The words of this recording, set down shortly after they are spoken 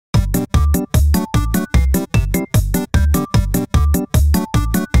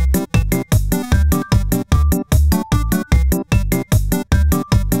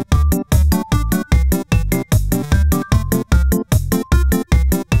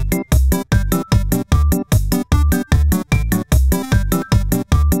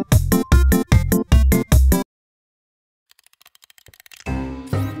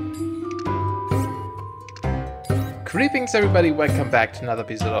Greetings everybody, welcome back to another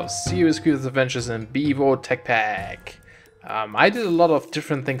episode of Serious Creators Adventures in Bevo Tech Pack. I did a lot of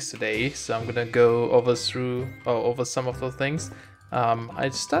different things today, so I'm gonna go over some of those things. I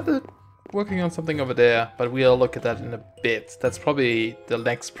started working on something over there, but we'll look at that in a bit. That's probably the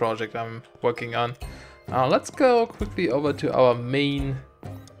next project I'm working on. Let's go quickly over to our main,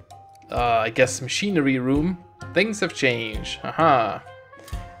 I guess, machinery room. Things have changed. Haha.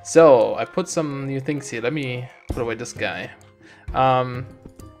 So, I put some new things here. Let me put away this guy. I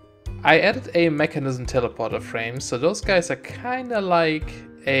added a mechanism teleporter frame, so those guys are kind of like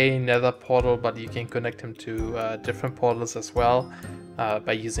a nether portal, but you can connect them to different portals as well.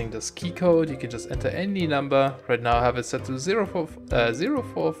 By using this key code, you can just enter any number. Right now I have it set to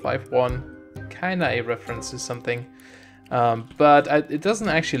 0451, kind of a reference to something. But it doesn't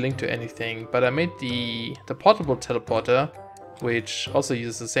actually link to anything, but I made the portable teleporter, which also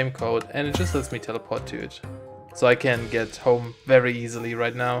uses the same code, and it just lets me teleport to it. So I can get home very easily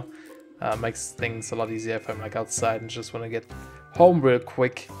right now. Makes things a lot easier if I'm like outside and just want to get home real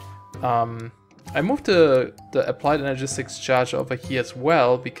quick. I moved the Applied Energistics charger over here as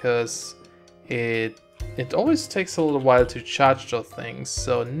well, because it always takes a little while to charge those things.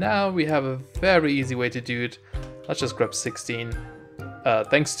 So now we have a very easy way to do it. Let's just grab 16.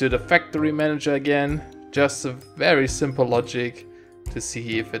 Thanks to the factory manager again. Just a very simple logic to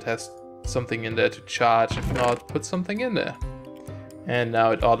see if it has something in there to charge. If not, put something in there. And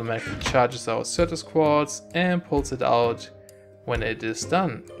now it automatically charges our Certus quartz and pulls it out when it is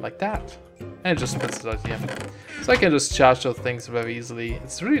done, like that. And it just puts it out here. So I can just charge those things very easily.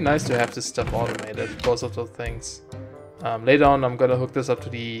 It's really nice to have this stuff automated, both of those things. Later on I'm gonna hook this up to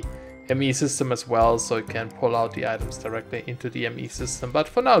the ME system as well, so it can pull out the items directly into the ME system, but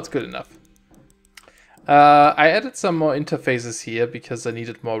for now it's good enough. I added some more interfaces here because I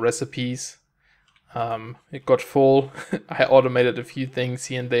needed more recipes. It got full. I automated a few things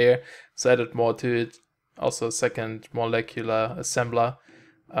here and there, so I added more to it. Also a second molecular assembler.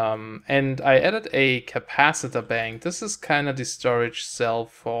 And I added a capacitor bank. This is kind of the storage cell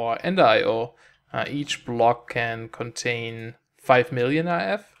for Ender IO. Each block can contain 5 million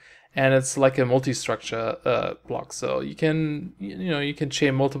RF. And it's like a multi-structure block, so you can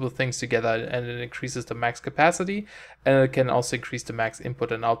chain multiple things together, and it increases the max capacity, and it can also increase the max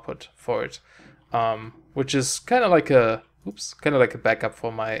input and output for it, which is kind of like a backup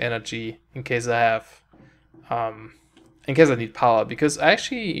for my energy in case I need power, because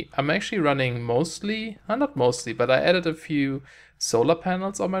I'm actually running not mostly, but I added a few solar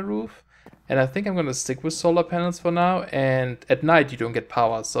panels on my roof. And I think I'm going to stick with solar panels for now, and at night you don't get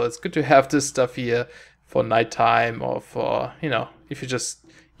power, so it's good to have this stuff here for nighttime, or for, if you just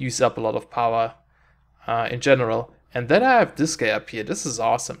use up a lot of power in general. And then I have this guy up here. This is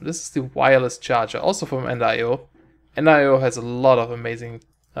awesome. This is the wireless charger, also from Ender.io. Ender.io has a lot of amazing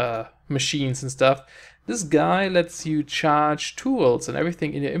machines and stuff. This guy lets you charge tools and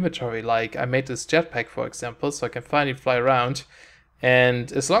everything in your inventory, like I made this jetpack, for example, so I can finally fly around.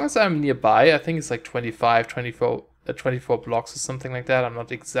 And as long as I'm nearby, I think it's like 24 blocks or something like that, I'm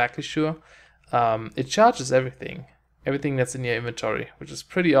not exactly sure. It charges everything that's in your inventory, which is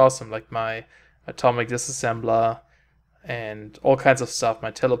pretty awesome, like my atomic disassembler and all kinds of stuff,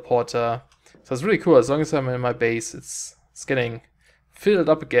 my teleporter. So it's really cool. As long as I'm in my base, it's getting filled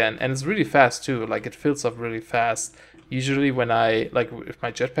up again, and it's really fast too. Like, it fills up really fast. Usually when if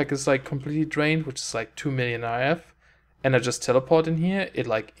my jetpack is like completely drained, which is like 2 million RF, and I just teleport in here, it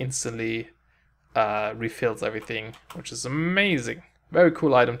like instantly refills everything, which is amazing. Very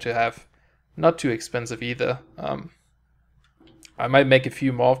cool item to have. Not too expensive either. I might make a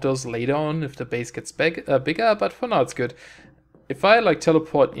few more of those later on if the base gets bigger, but for now it's good. If I like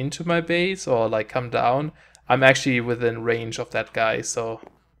teleport into my base or like come down, I'm actually within range of that guy, so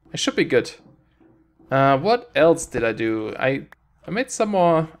it should be good. What else did I do? I made some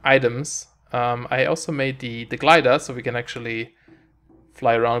more items. I also made the glider, so we can actually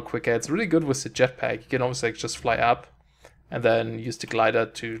fly around quicker. It's really good with the jetpack. You can always like just fly up and then use the glider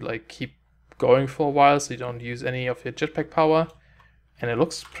to like keep going for a while, so you don't use any of your jetpack power. And it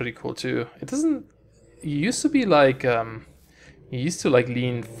looks pretty cool too. It doesn't. You used to be like you used to like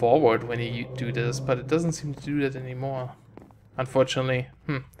lean forward when you do this, but it doesn't seem to do that anymore, unfortunately.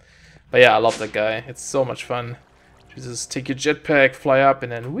 But yeah, I love that guy. It's so much fun. You just take your jetpack, fly up,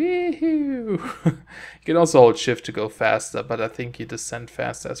 and then wee-hoo! You can also hold shift to go faster, but I think you descend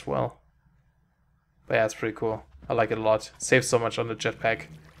faster as well. But yeah, it's pretty cool. I like it a lot. It saves so much on the jetpack.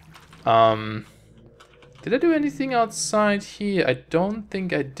 Did I do anything outside here? I don't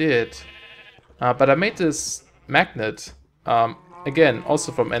think I did. But I made this magnet. Again,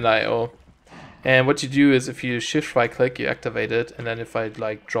 also from Ender.io. And what you do is if you shift right click, you activate it, and then if I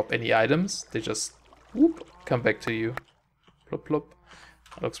like drop any items, they just whoop, come back to you. Plop plop.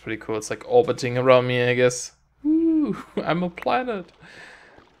 That looks pretty cool. It's like orbiting around me, I guess. Woo, I'm a planet.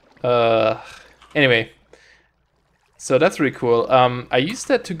 Anyway. So that's really cool. I used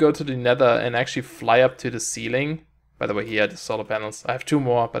that to go to the nether and actually fly up to the ceiling. By the way, here are the solar panels. I have 2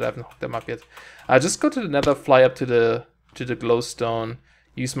 more, but I haven't hooked them up yet. I just go to the nether, fly up to the glowstone,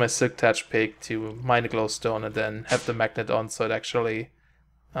 use my silk thatch pick to mine the glowstone, and then have the magnet on so it actually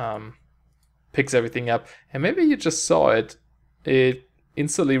picks everything up. And maybe you just saw it. It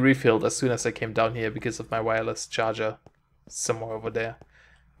instantly refilled as soon as I came down here because of my wireless charger somewhere over there.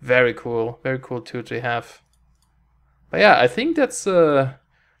 Very cool tool to have. But yeah, I think that's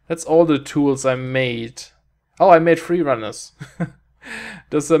all the tools I made. Oh, I made free runners.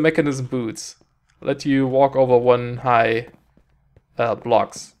 Those are mechanism boots. Let you walk over 1 high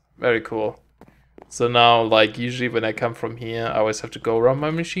blocks. Very cool. So now, like, usually when I come from here, I always have to go around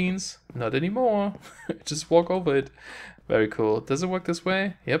my machines. Not anymore. Just walk over it. Very cool. Does it work this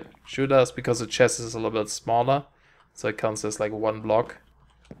way? Yep, sure does, because the chest is a little bit smaller. So it counts as like 1 block.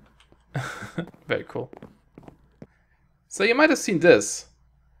 Very cool. So you might have seen this,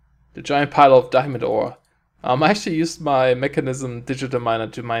 the giant pile of diamond ore. I actually used my mechanism digital miner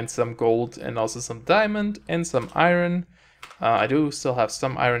to mine some gold and also some diamond and some iron. I do still have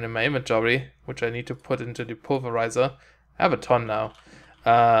some iron in my inventory, which I need to put into the pulverizer. I have a ton now.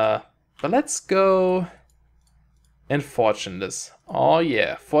 But let's go and fortune this. Oh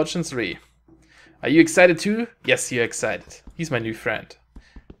yeah, fortune 3. Are you excited too? Yes, you're excited. He's my new friend.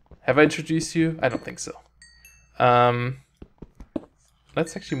 Have I introduced you? I don't think so.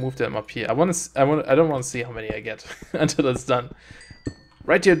 Let's actually move them up here. I don't want to see how many I get until it's done.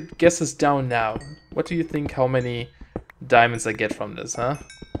 Write your guesses down now. What do you think how many diamonds I get from this, huh?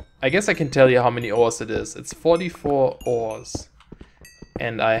 I guess I can tell you how many ores it is. It's 44 ores.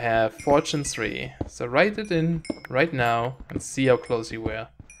 And I have fortune 3. So write it in right now and see how close you were.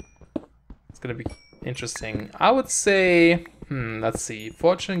 It's gonna be interesting. I would say, let's see.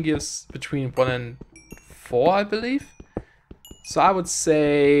 Fortune gives between 1 and 4, I believe. So I would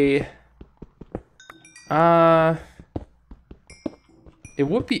say, it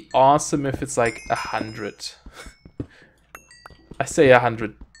would be awesome if it's like 100. I say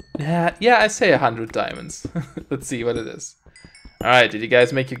 100. Yeah, I say 100 diamonds. Let's see what it is. Alright, did you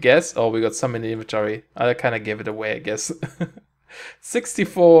guys make your guess? Oh, we got some in the inventory. I kind of gave it away, I guess.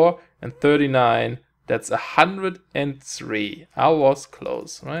 64 and 39. That's 103. I was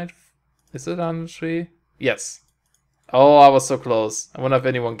close, right? Is it 103? Yes. Oh, I was so close. I wonder if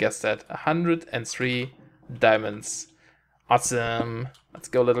anyone guessed that. 103 diamonds. Awesome. Let's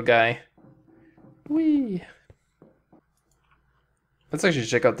go, little guy. Whee! Let's actually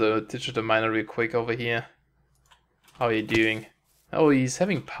check out the digital miner real quick over here. How are you doing? Oh, he's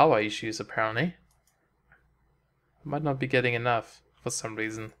having power issues apparently. Might not be getting enough for some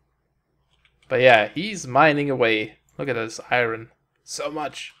reason. But yeah, he's mining away. Look at this iron. So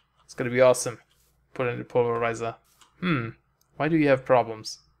much. It's gonna be awesome. Put it in the pulverizer. Why do you have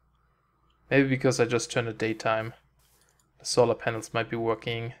problems? Maybe because I just turned the daytime. The solar panels might be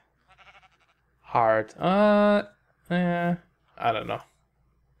working hard. I don't know.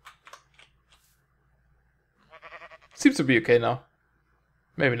 Seems to be okay now.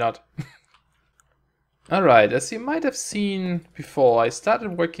 Maybe not. Alright, as you might have seen before, I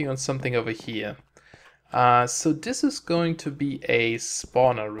started working on something over here. So this is going to be a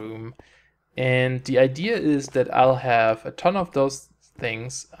spawner room. And the idea is that I'll have a ton of those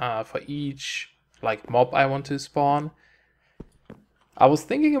things for each like mob I want to spawn. I was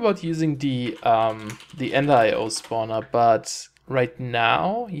thinking about using the End.io spawner, but right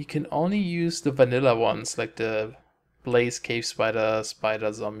now you can only use the vanilla ones, like the Blaze Cave Spider,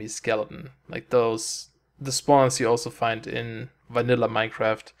 Spider Zombie Skeleton, like those, the spawners you also find in vanilla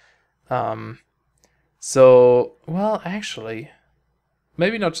Minecraft. So, well, actually,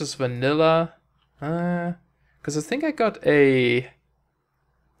 maybe not just vanilla, because I think I got a,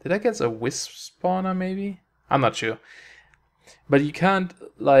 did I get a wisp spawner maybe? I'm not sure. But you can't,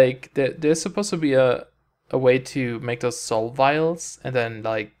 like, there's supposed to be a way to make those soul vials and then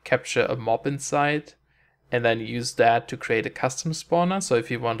like capture a mob inside and then use that to create a custom spawner. So if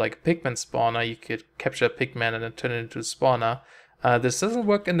you want like a pigman spawner, you could capture a pigman and then turn it into a spawner. This doesn't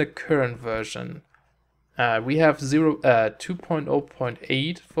work in the current version. We have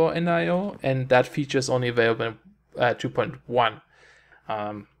 2.0.8 for End.io, and that feature is only available in 2.1.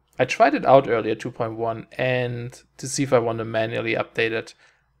 I tried it out earlier, 2.1, and to see if I want to manually update it,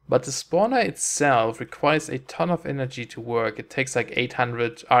 but the spawner itself requires a ton of energy to work. It takes like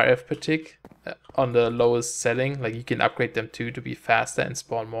 800 RF per tick on the lowest setting. Like you can upgrade them too to be faster and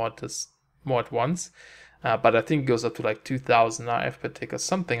spawn more at once. But I think it goes up to like 2000 RF per tick or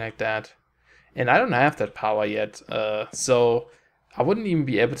something like that. And I don't have that power yet, so I wouldn't even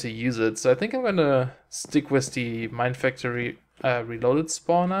be able to use it. So I think I'm gonna stick with the Mine Factory Reloaded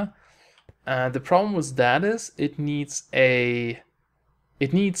spawner. The problem with that is it needs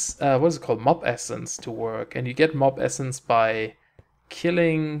what is it called, mob essence to work, and you get mob essence by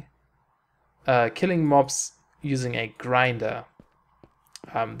killing mobs using a grinder.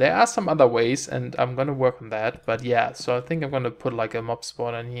 There are some other ways, and I'm gonna work on that. But yeah, so I think I'm gonna put like a mob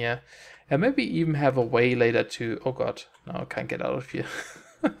spawner in here. And maybe even have a way later to... Oh god, no, I can't get out of here.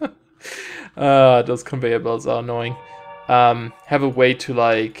 Those conveyor belts are annoying. Have a way to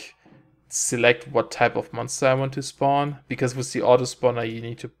like select what type of monster I want to spawn. Because with the auto spawner you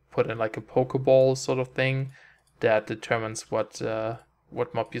need to put in like a Pokeball sort of thing that determines what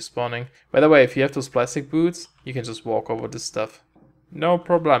mob you're spawning. By the way, if you have those plastic boots, you can just walk over this stuff. No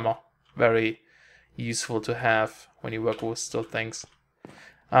problemo. Very useful to have when you work with still things.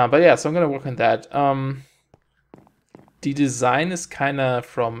 But yeah, so I'm gonna work on that. The design is kind of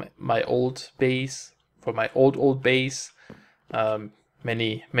from my old base, from my old base,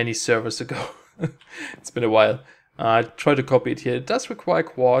 many servers ago. It's been a while. I tried to copy it here. It does require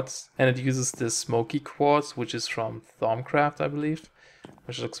quartz, and it uses this smoky quartz, which is from Thaumcraft, I believe,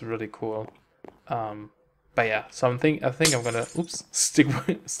 which looks really cool. But yeah, so I think I'm gonna stick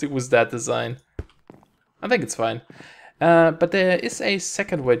with that design. I think it's fine. But there is a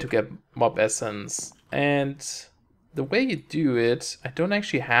second way to get mob essence, and the way you do it, I don't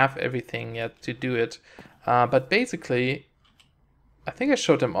actually have everything yet to do it, but basically, I think I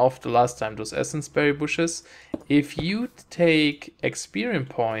showed them off the last time, those essence berry bushes. If you take experience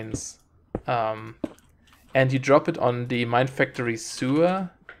points and you drop it on the Mine Factory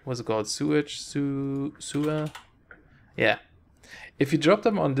sewer, what's it called, sewer? Yeah. If you drop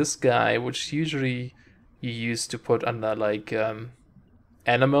them on this guy, which usually you use to put under like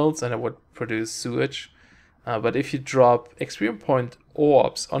animals, and it would produce sewage. But if you drop experience point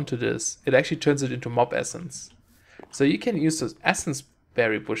orbs onto this, it actually turns it into mob essence. So you can use those essence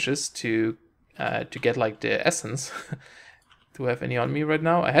berry bushes to get like the essence. Do I have any on me right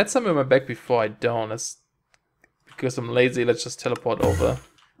now? I had some in my bag before. I don't. That's because I'm lazy. Let's just teleport over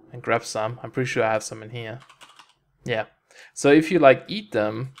and grab some. I'm pretty sure I have some in here. Yeah. So if you like eat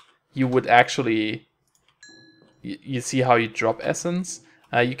them, you would actually... You see how you drop essence?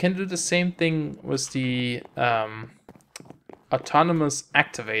 You can do the same thing with the autonomous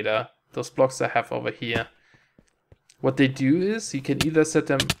activator, those blocks I have over here. What they do is you can either set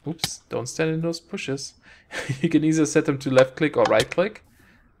them... Oops, don't stand in those bushes. You can either set them to left click or right click.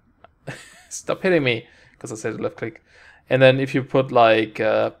 Stop hitting me, because I said left click. And then if you put like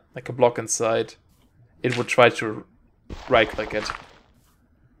a block inside, it would try to right click it.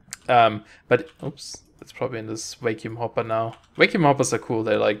 But oops, it's probably in this vacuum hopper now. Vacuum hoppers are cool.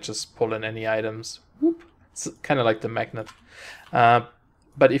 They like just pull in any items. Whoop. It's kind of like the magnet.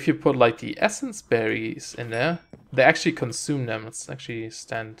 But if you put like the essence berries in there, they actually consume them. Let's actually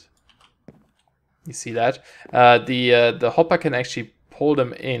stand. You see that? The hopper can actually pull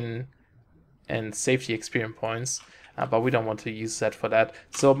them in and save the experience points. But we don't want to use that for that.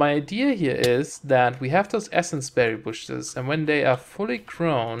 So my idea here is that we have those essence berry bushes, and when they are fully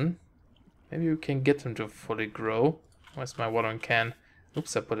grown, maybe we can get them to fully grow. Where's my watering can?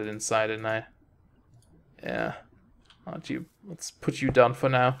 Oops, I put it inside, didn't I? Yeah. Let's put you down for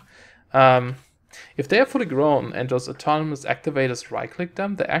now. If they are fully grown and those autonomous activators right-click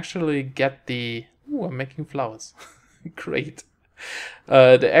them, they actually get the... Ooh, I'm making flowers. Great.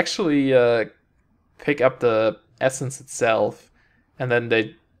 They actually pick up the essence itself, and then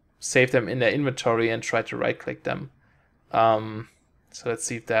they save them in their inventory and try to right-click them. So let's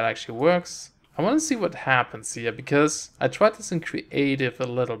see if that actually works. I want to see what happens here, because I tried this in creative a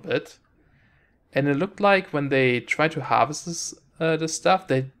little bit, and it looked like when they tried to harvest this stuff,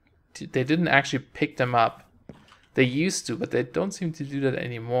 they didn't actually pick them up. They used to, but they don't seem to do that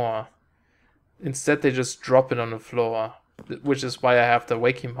anymore. Instead, they just drop it on the floor, which is why I have the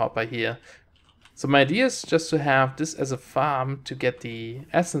vacuum hopper here. So my idea is just to have this as a farm to get the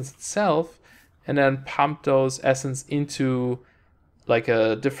essence itself, and then pump those essence into like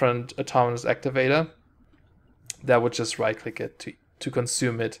a different autonomous activator that would just right click it to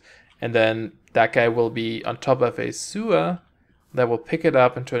consume it, and then that guy will be on top of a sewer that will pick it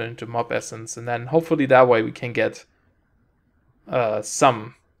up and turn it into mob essence, and then hopefully that way we can get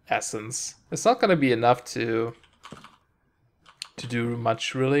some essence. It's not going to be enough to do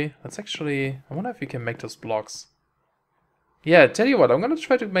much, really. Let's actually... I wonder if we can make those blocks. Yeah, tell you what, I'm gonna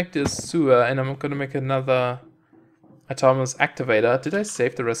try to make this sewer, and I'm gonna make another autonomous activator. Did I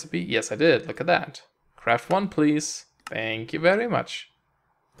save the recipe? Yes, I did. Look at that. Craft one, please. Thank you very much.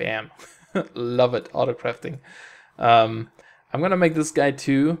 Bam. Love it, auto crafting. I'm gonna make this guy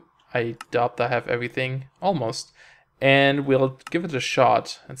too. I doubt I have everything. Almost. And we'll give it a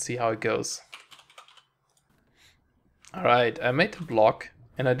shot and see how it goes. Alright, I made the block.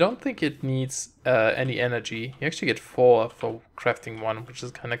 And I don't think it needs any energy. You actually get 4 for crafting one, which is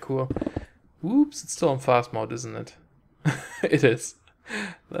kind of cool. Oops, it's still on fast mode, isn't it? It is.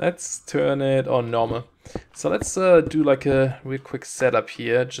 Let's turn it on normal. So let's do like a real quick setup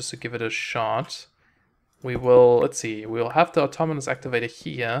here, just to give it a shot. We will, let's see, we'll have the autonomous activator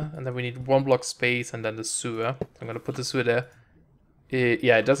here, and then we need 1 block space and then the sewer. I'm gonna put the sewer there.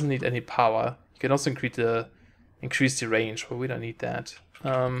 Yeah, it doesn't need any power. You can also increase the range, but we don't need that.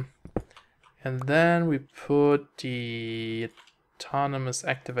 And then we put the autonomous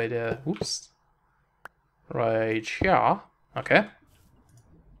activator, oops, right here. Okay.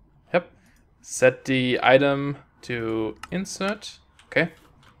 Yep. Set the item to insert. Okay.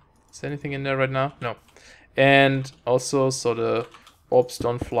 Is there anything in there right now? No. And also, so the orbs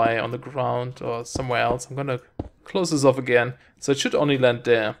don't fly on the ground or somewhere else. I'm gonna close this off again. So it should only land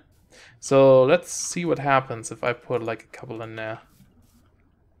there. So let's see what happens if I put like a couple in there.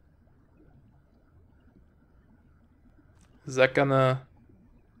 Is that gonna...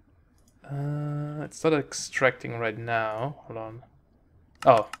 it's not extracting right now. Hold on.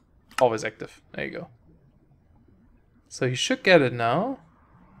 Oh, always active. There you go. So you should get it now.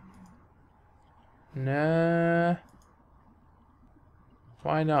 Nah.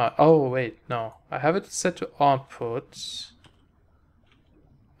 Why not? Oh, wait, no. I have it set to output.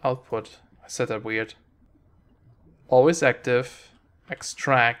 Output. I said that weird. Always active.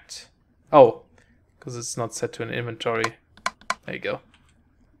 Extract. Oh, because it's not set to an inventory. There you go.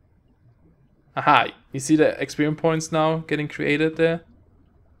 Aha, you see the experience points now getting created there?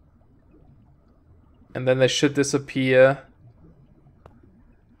 And then they should disappear.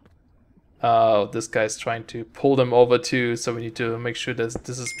 Oh, this guy's trying to pull them over too, so we need to make sure that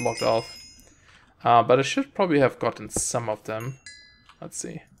this is blocked off. But I should probably have gotten some of them. Let's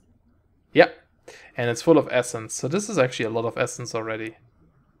see. Yep, and it's full of essence. So this is actually a lot of essence already.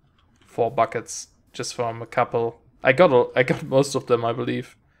 4 buckets, just from a couple. I got most of them, I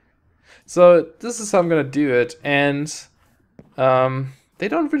believe. So this is how I'm gonna do it, and they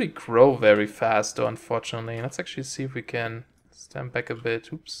don't really grow very fast, though, unfortunately. Let's actually see if we can stand back a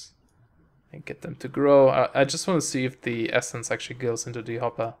bit. Oops. And get them to grow. I just want to see if the essence actually goes into the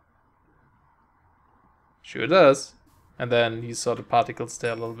hopper. Sure does. And then you saw the particles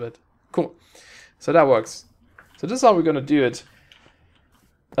there a little bit. Cool. So that works. So this is how we're gonna do it.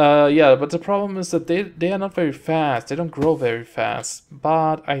 Yeah, but the problem is that they are not very fast. They don't grow very fast.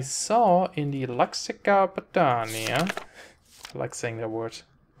 But I saw in the Lexica Botania, I like saying that word,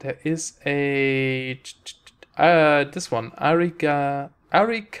 there is a this one, Aricanation.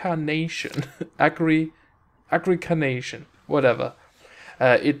 Agricanation, whatever.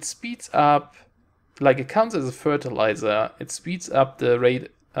 It speeds up, like it counts as a fertilizer. It speeds up the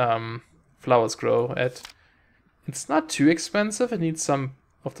rate flowers grow at. It's not too expensive. It needs some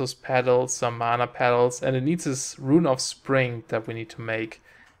of those petals, some mana petals, and it needs this rune of spring that we need to make.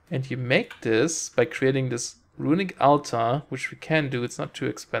 And you make this by creating this runic altar, which we can do. It's not too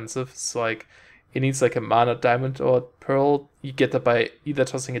expensive. It's like, it needs like a mana diamond or pearl. You get that by either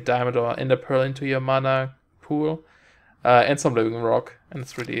tossing a diamond or ender pearl into your mana pool. And some living rock, and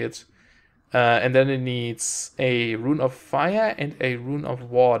that's really it. And then it needs a rune of fire and a rune of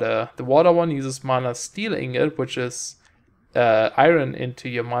water. The water one uses mana steel ingot, which is iron into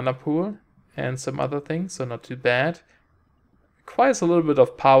your mana pool, and some other things, so not too bad. Requires a little bit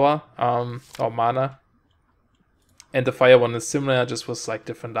of power, or mana. And the fire one is similar, just with like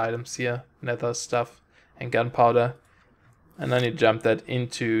different items here, nether stuff and gunpowder. And then you jump that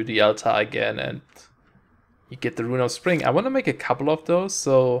into the altar again, and you get the rune of spring. I want to make a couple of those,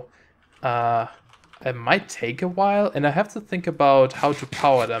 so it might take a while, and I have to think about how to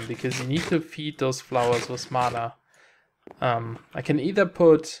power them, because you need to feed those flowers with mana. I can either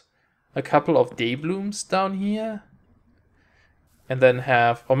put a couple of day blooms down here, and then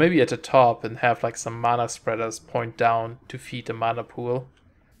have, or maybe at the top, and have like some mana spreaders point down to feed the mana pool.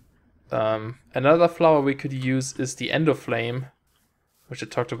 Another flower we could use is the Endoflame, which I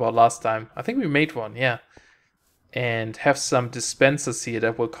talked about last time. I think we made one, yeah. And have some dispensers here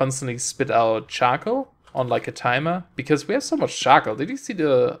that will constantly spit out charcoal on like a timer, because we have so much charcoal. Did you see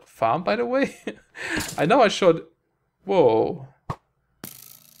the farm, by the way? I know I showed... Whoa.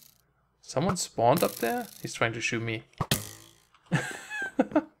 Someone spawned up there? He's trying to shoot me.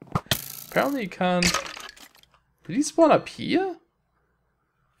 Apparently you can't... Did he spawn up here?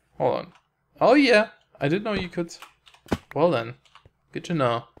 Hold on. Oh yeah, I didn't know you could. Well then, good to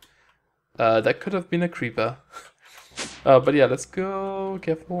know. That could have been a creeper. But yeah, let's go,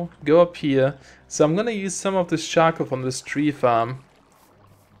 careful, go up here. So I'm gonna use some of this charcoal from this tree farm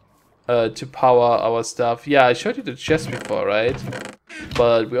to power our stuff. Yeah, I showed you the chest before, right?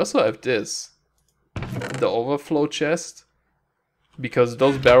 But we also have this. The overflow chest. Because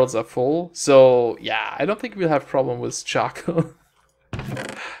those barrels are full. So yeah, I don't think we'll have problem with charcoal.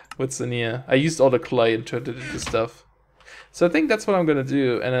 What's in here? I used all the clay and turned it into stuff. So I think that's what I'm gonna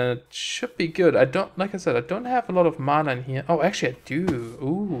do, and it should be good. I don't, like I said, I don't have a lot of mana in here. Oh, actually I do.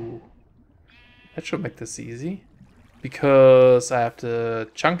 Ooh. That should make this easy. Because I have the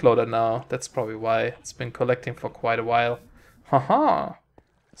chunk loader now. That's probably why. It's been collecting for quite a while. Haha.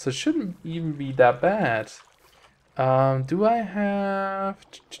 So it shouldn't even be that bad. Do I have...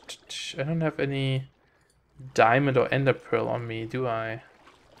 I don't have any diamond or ender pearl on me, do I?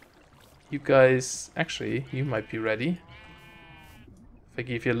 You guys... Actually, you might be ready. If I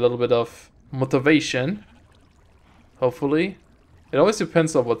give you a little bit of motivation. Hopefully. It always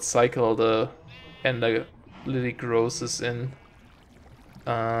depends on what cycle the ender lily grows is in.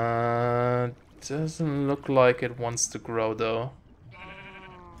 Doesn't look like it wants to grow though.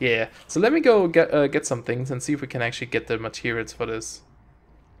 Yeah, so let me go get some things and see if we can actually get the materials for this.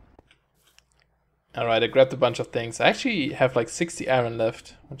 Alright, I grabbed a bunch of things. I actually have like 60 iron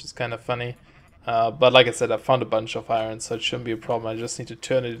left, which is kind of funny. But like I said, I found a bunch of iron, so it shouldn't be a problem. I just need to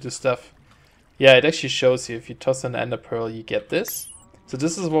turn it into stuff. Yeah, it actually shows you if you toss an ender pearl, you get this. So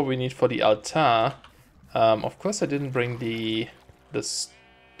this is what we need for the altar. Of course I didn't bring the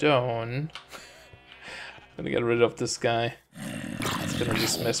stone. I'm gonna get rid of this guy. It's gonna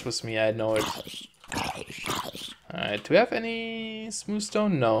just mess with me, I know it. Alright, do we have any smooth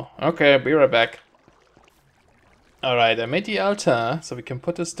stone? No. Okay, be right back. Alright, I made the altar, so we can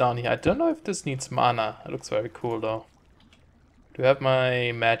put this down here. I don't know if this needs mana. It looks very cool though. Do I have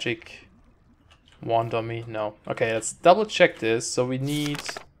my magic wand on me? No. Okay, let's double check this. So we need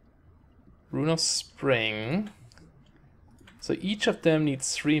Rune of Spring. So each of them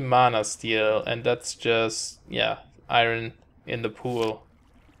needs 3 mana steel, and that's just, yeah, iron in the pool.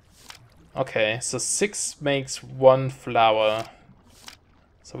 Okay, so 6 makes 1 flower.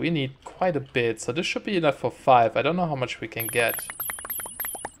 So we need quite a bit. So this should be enough for 5. I don't know how much we can get.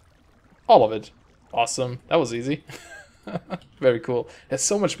 All of it. Awesome. That was easy. Very cool. There's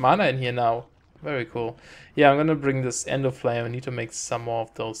so much mana in here now. Very cool. Yeah, I'm gonna bring this ender flame. I need to make some more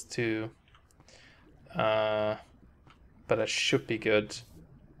of those too. But that should be good.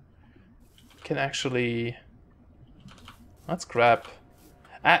 Can actually... Let's grab...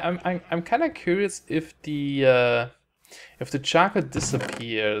 I'm kind of curious if the charcoal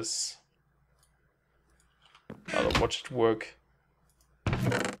disappears. I'll watch it work.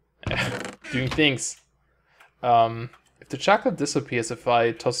 Doing things. If the charcoal disappears if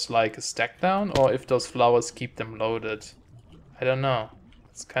I toss like a stack down, or if those flowers keep them loaded. I don't know.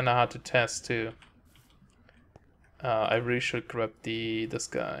 It's kind of hard to test too. I really should grab this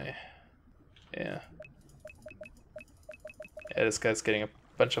guy. Yeah. Yeah, this guy's getting a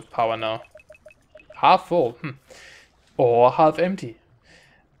bunch of power now. Half full. Or half empty.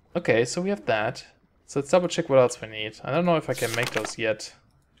 Okay, so we have that. So let's double check what else we need. I don't know if I can make those yet.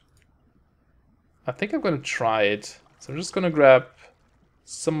 I think I'm gonna try it. So I'm just gonna grab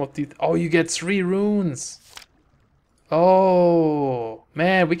some of these. Oh, you get 3 runes. Oh,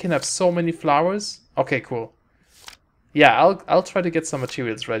 man, we can have so many flowers. Okay, cool. Yeah, I'll try to get some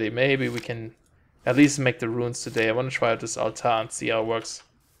materials ready. Maybe we can at least make the runes today. I want to try out this altar and see how it works.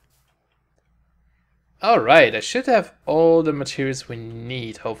 Alright, I should have all the materials we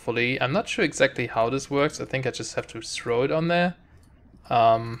need, hopefully. I'm not sure exactly how this works. I think I just have to throw it on there.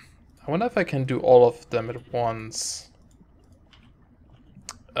 I wonder if I can do all of them at once.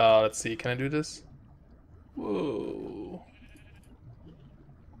 Let's see, can I do this? Whoa.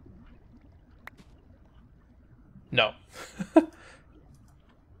 No.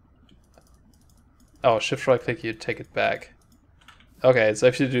 Oh, shift right click, you take it back. Okay, so I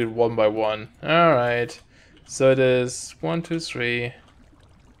have to do it one by one. Alright. So it is 1, 2, 3.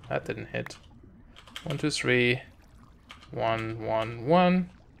 That didn't hit. 1, 2, 3. 1, 1, 1.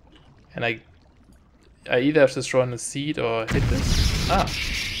 And I either have to throw in a seed or hit this. Ah.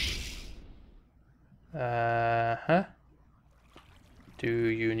 Do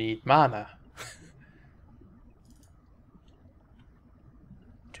you need mana?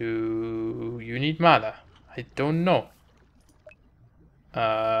 Do you need mana? I don't know.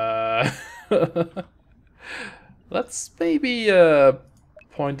 Let's maybe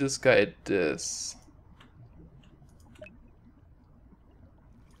point this guy at this.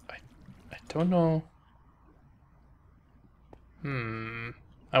 I don't know.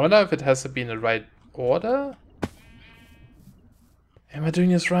 I wonder if it has to be in the right order? Am I doing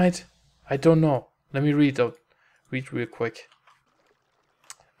this right? I don't know. Let me read real quick.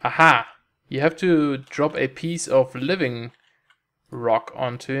 Aha! You have to drop a piece of living rock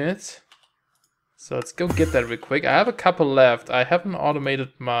onto it. So let's go get that real quick. I have a couple left. I haven't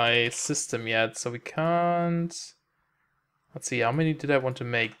automated my system yet, so we can't... Let's see, how many did I want to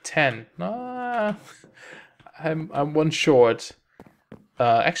make? 10. I'm one short.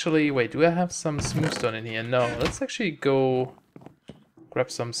 Actually, wait, do I have some smooth stone in here? No, let's actually go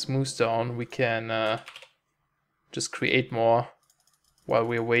grab some smooth stone. We can just create more while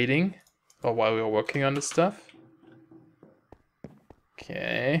we're waiting, or while we're working on this stuff.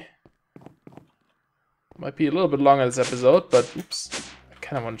 Okay. Might be a little bit longer this episode, but oops. I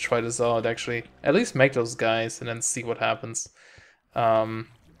kind of want to try this out, actually. At least make those guys and then see what happens.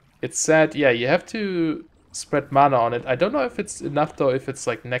 It said, yeah, you have to spread mana on it. I don't know if it's enough though, if it's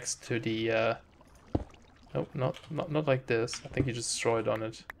like next to the nope, not like this. I think you just throw it on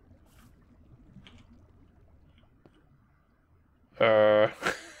it.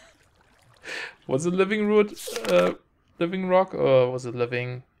 Was it living living rock, or was it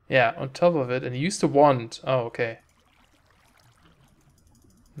living? Yeah, on top of it, and use the wand. Oh, okay.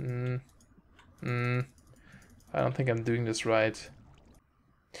 I don't think I'm doing this right.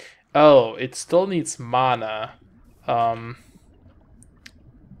 Oh, it still needs mana.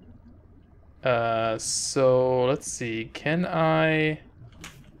 So let's see. Can I?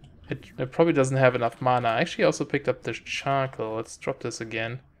 It probably doesn't have enough mana. I actually also picked up the charcoal. Let's drop this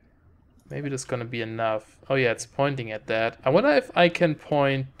again. Maybe this is gonna be enough. Oh yeah, it's pointing at that. I wonder if I can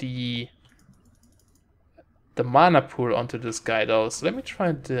point the mana pool onto this guy though. So let me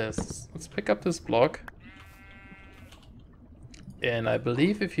try this. Let's pick up this block. And I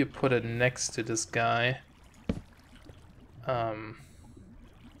believe if you put it next to this guy, I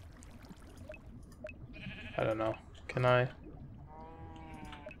don't know. Can I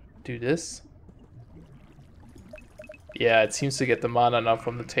do this? Yeah, it seems to get the mana now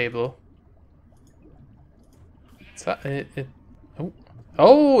from the table.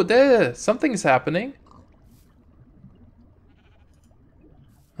 Oh, there! Something's happening.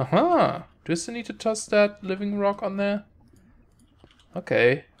 Do I still need to toss that living rock on there?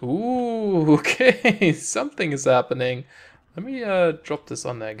 Okay. Ooh, okay. Something is happening. Let me drop this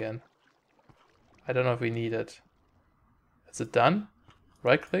on there again. I don't know if we need it. Is it done?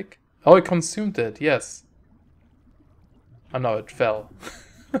 Right click? Oh, it consumed it. Yes. Oh no, it fell.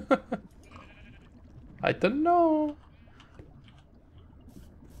 I don't know.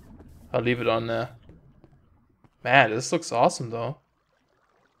 I'll leave it on there. Man, this looks awesome though.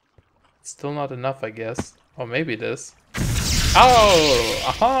 It's still not enough, I guess. Or maybe it is. Oh!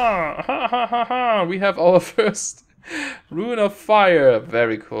 Aha! Aha, aha, aha. We have our first Rune of Fire.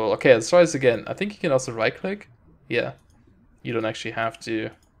 Very cool. Okay, let's try this again. I think you can also right click. Yeah. You don't actually have to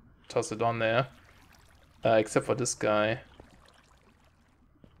toss it on there. Except for this guy.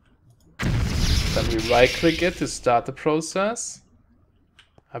 Then we right click it to start the process.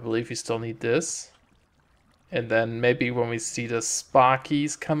 I believe we still need this. And then maybe when we see the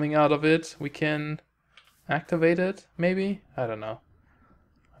sparkies coming out of it, we can activate it, maybe? I don't know.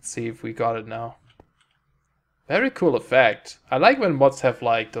 Let's see if we got it now. Very cool effect. I like when mods have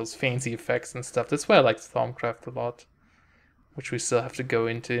like those fancy effects and stuff. That's why I like Thaumcraft a lot. Which we still have to go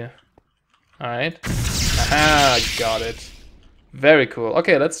into. Alright. Aha, got it. Very cool.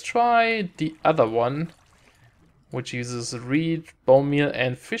 Okay, let's try the other one. Which uses reed, bone meal,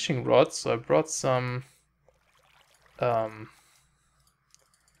 and fishing rods. So I brought some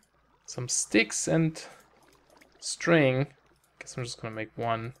sticks and string. Guess I'm just gonna make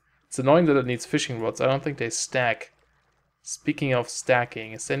one. It's annoying that it needs fishing rods. I don't think they stack. Speaking of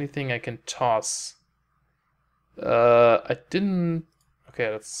stacking, is there anything I can toss? I didn't. Okay,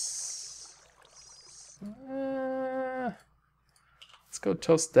 let's go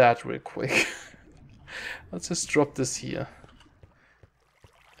toast that real quick. Let's just drop this here,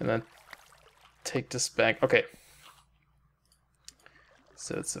 and then take this back. Okay.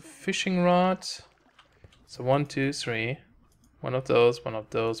 So it's a fishing rod. So 1, 2, 3. One of those, one of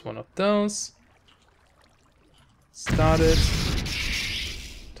those, one of those. Start it.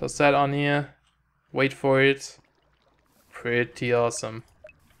 Toss that on here. Wait for it. Pretty awesome.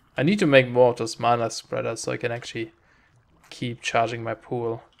 I need to make more of those mana spreaders so I can actually keep charging my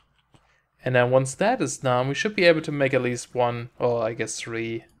pool. And then once that is done, we should be able to make at least one, or I guess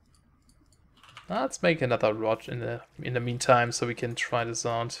 3. Let's make another rod in the meantime, so we can try this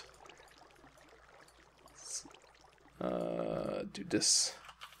out. Do this.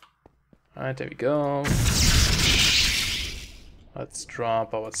 Alright, there we go. Let's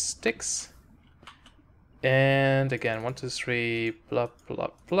drop our sticks. And again, 1, 2, 3, plop,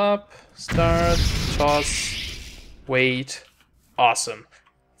 plop, plop. Start, toss, wait. Awesome.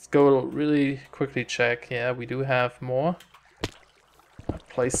 Let's go really quickly check. Yeah, we do have more. I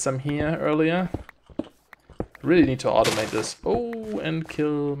placed some here earlier. Really need to automate this. Oh, and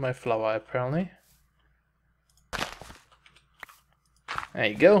kill my flower apparently. There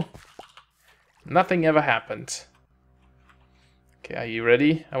you go. Nothing ever happened. Okay, are you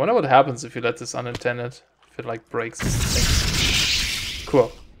ready? I wonder what happens if you let this unintended. If it like breaks or something.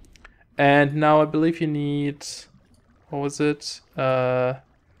 Cool. And now I believe you need... What was it?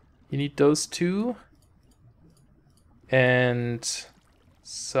 You need those 2. And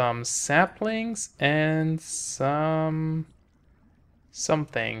some saplings and something.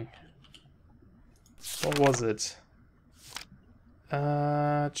 What was it?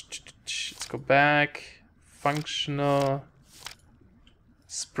 Let's go back. Functional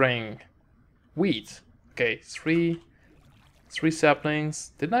spring. Wheat. Okay, 3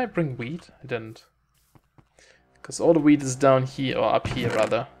 saplings. Didn't I bring wheat? I didn't. Because all the wheat is down here, or up here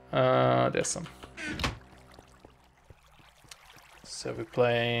rather. There's some. So we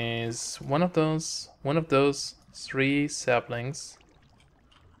place one of those, 3 saplings.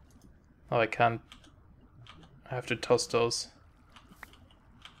 Oh, I can't. I have to toast those.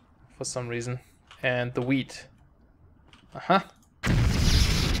 For some reason. And the wheat.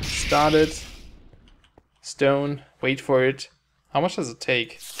 Started. Stone. Wait for it. How much does it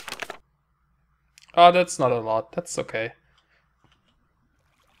take? Oh, that's not a lot. That's okay.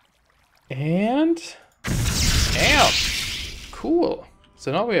 And... Ow! Cool.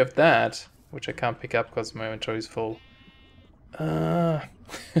 So now we have that, which I can't pick up because my inventory is full. Oh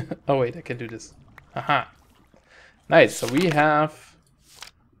wait, I can do this. Aha. Nice, so we have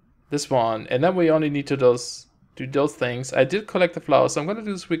this one. And then we only need to do those things. I did collect the flowers, so I'm gonna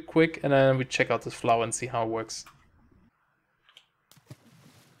do this real quick and then we check out this flower and see how it works.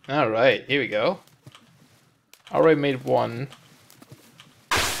 Alright, here we go. Already made 1.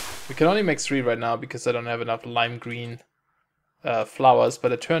 We can only make 3 right now because I don't have enough lime green flowers,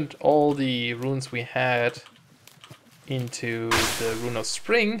 but I turned all the runes we had into the rune of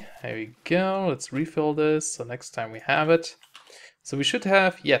spring. There we go. Let's refill this so next time we have it. So we should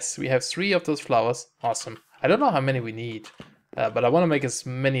have, yes, we have 3 of those flowers. Awesome. I don't know how many we need, but I want to make as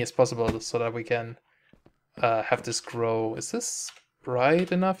many as possible so that we can have this grow. Is this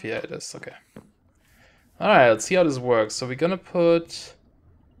bright enough? Yeah, it is. Okay. Alright, let's see how this works. So we're gonna put...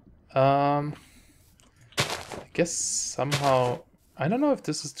 I guess somehow... I don't know if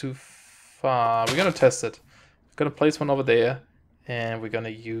this is too far. We're gonna test it. We're gonna place one over there. And we're gonna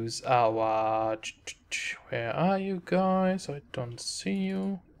use our... Where are you guys? I don't see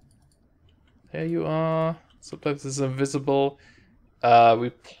you. There you are. Sometimes it's invisible.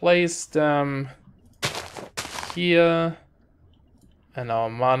 We place them here. And our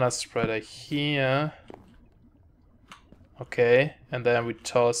mana spreader here. Okay, and then we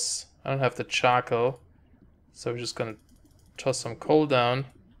toss... I don't have the charcoal. So we're just gonna toss some coal down.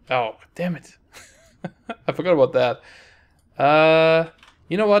 Oh, damn it. I forgot about that.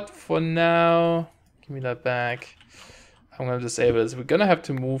 You know what? For now... Give me that back. I'm gonna disable this. We're gonna have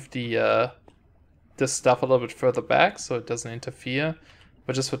to move the this stuff a little bit further back so it doesn't interfere.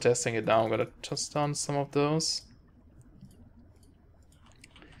 But just for testing it now, I'm gonna toss down some of those.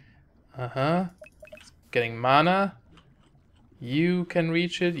 Getting mana. You can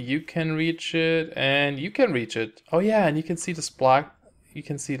reach it, you can reach it, and you can reach it. Oh yeah, and you can see the spark. You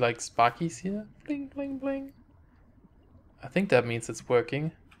can see like sparkies here. Bling, bling, bling. I think that means it's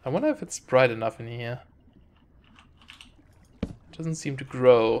working. I wonder if it's bright enough in here. It doesn't seem to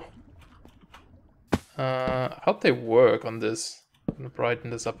grow. How'd they work on this? I'm gonna brighten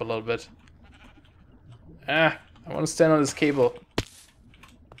this up a little bit. I want to stand on this cable.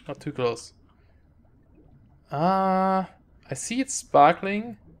 Not too close. I see it's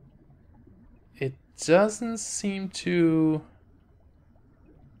sparkling. It doesn't seem to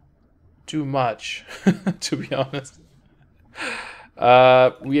do much, to be honest.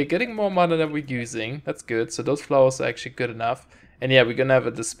 We are getting more mana than we're using. That's good. So those flowers are actually good enough. And yeah, we're gonna have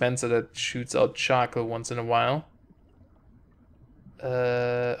a dispenser that shoots out charcoal once in a while.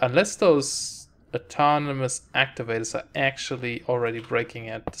 Unless those autonomous activators are actually already breaking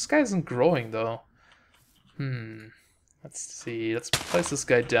it. This guy isn't growing though. Let's see, let's place this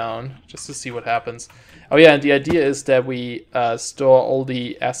guy down just to see what happens. Oh yeah, and the idea is that we store all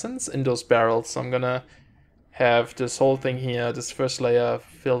the essence in those barrels. So I'm gonna have this whole thing here, this first layer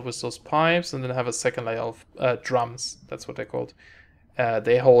filled with those pipes, and then have a second layer of drums. That's what they're called.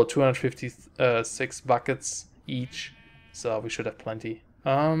 They hold 256 buckets each, so we should have plenty.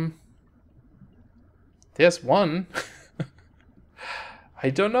 There's one. I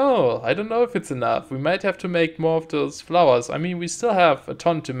don't know if it's enough. We might have to make more of those flowers. I mean, we still have a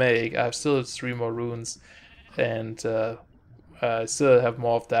ton to make. I have still 3 more runes, and I still have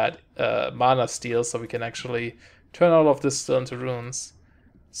more of that mana steel, so we can actually turn all of this still into runes.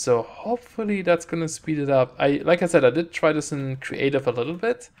 So hopefully that's gonna speed it up. Like I said, I did try this in creative a little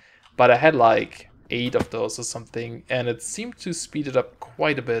bit, but I had like 8 of those or something, and it seemed to speed it up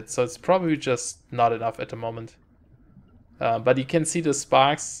quite a bit. So it's probably just not enough at the moment. But you can see the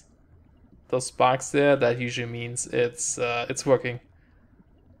sparks, those sparks there. That usually means it's working.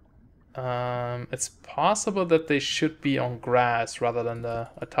 It's possible that they should be on grass rather than the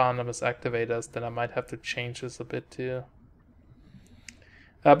autonomous activators. Then I might have to change this a bit too.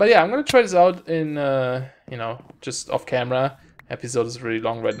 But yeah, I'm gonna try this out in you know, just off camera. Episode is really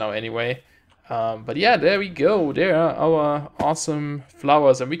long right now anyway. But yeah, there we go. There are our awesome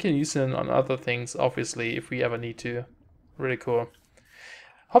flowers, and we can use them on other things, obviously, if we ever need to. Really cool.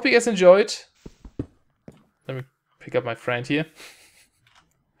 Hope you guys enjoyed. Let me pick up my friend here.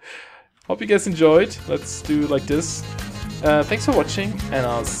 Hope you guys enjoyed. Let's do like this. Thanks for watching, and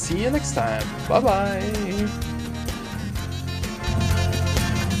I'll see you next time. Bye bye.